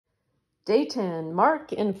Day 10,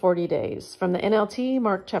 Mark in 40 days. From the NLT,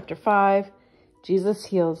 Mark chapter 5, Jesus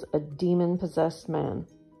heals a demon-possessed man.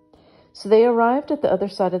 So they arrived at the other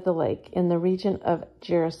side of the lake in the region of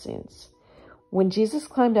Gerasenes. When Jesus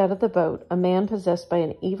climbed out of the boat, a man possessed by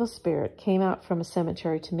an evil spirit came out from a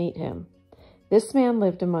cemetery to meet him. This man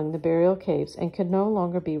lived among the burial caves and could no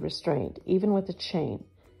longer be restrained, even with a chain.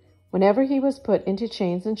 Whenever he was put into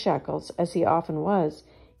chains and shackles, as he often was,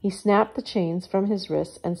 he snapped the chains from his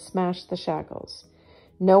wrists and smashed the shackles.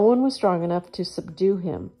 No one was strong enough to subdue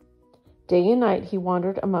him. Day and night he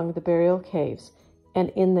wandered among the burial caves and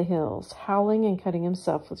in the hills, howling and cutting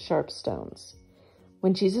himself with sharp stones.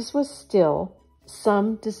 When Jesus was still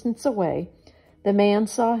some distance away, the man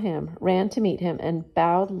saw him, ran to meet him, and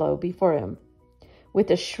bowed low before him. With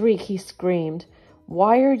a shriek he screamed,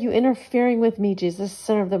 "Why are you interfering with me, Jesus,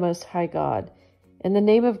 Son of the Most High God? In the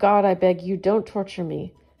name of God, I beg you, don't torture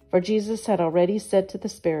me." For Jesus had already said to the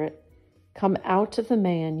spirit, "Come out of the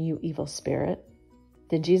man, you evil spirit."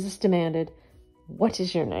 Then Jesus demanded, "What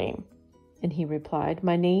is your name?" And he replied,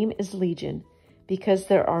 "My name is Legion, because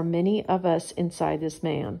there are many of us inside this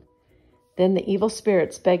man." Then the evil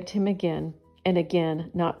spirits begged him again and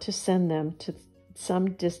again not to send them to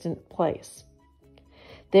some distant place.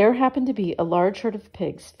 There happened to be a large herd of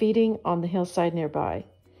pigs feeding on the hillside nearby.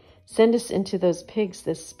 "Send us into those pigs,"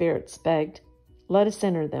 the spirits begged. "Let us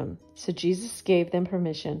enter them." So Jesus gave them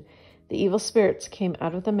permission. The evil spirits came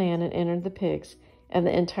out of the man and entered the pigs, and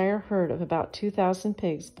the entire herd of about 2,000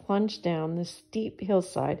 pigs plunged down the steep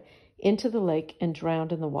hillside into the lake and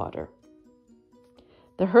drowned in the water.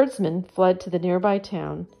 The herdsmen fled to the nearby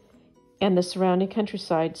town and the surrounding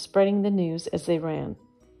countryside, spreading the news as they ran.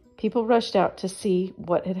 People rushed out to see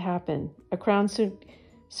what had happened. A crowd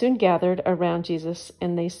soon gathered around Jesus,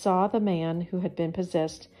 and they saw the man who had been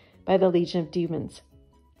possessed by the legion of demons.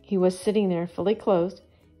 He was sitting there fully clothed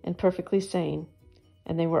and perfectly sane,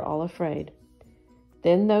 and they were all afraid.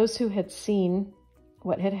 Then those who had seen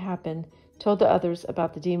what had happened told the others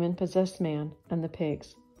about the demon-possessed man and the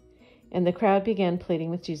pigs, and the crowd began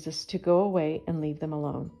pleading with Jesus to go away and leave them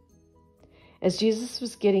alone. As Jesus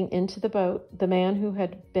was getting into the boat, the man who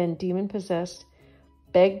had been demon-possessed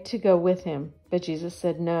begged to go with him, but Jesus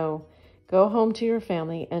said, "No, go home to your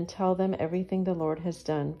family and tell them everything the Lord has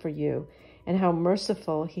done for you and how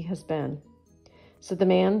merciful he has been." So the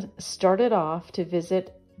man started off to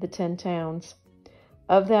visit the 10 towns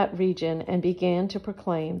of that region and began to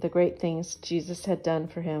proclaim the great things Jesus had done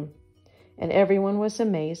for him. And everyone was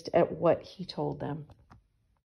amazed at what he told them.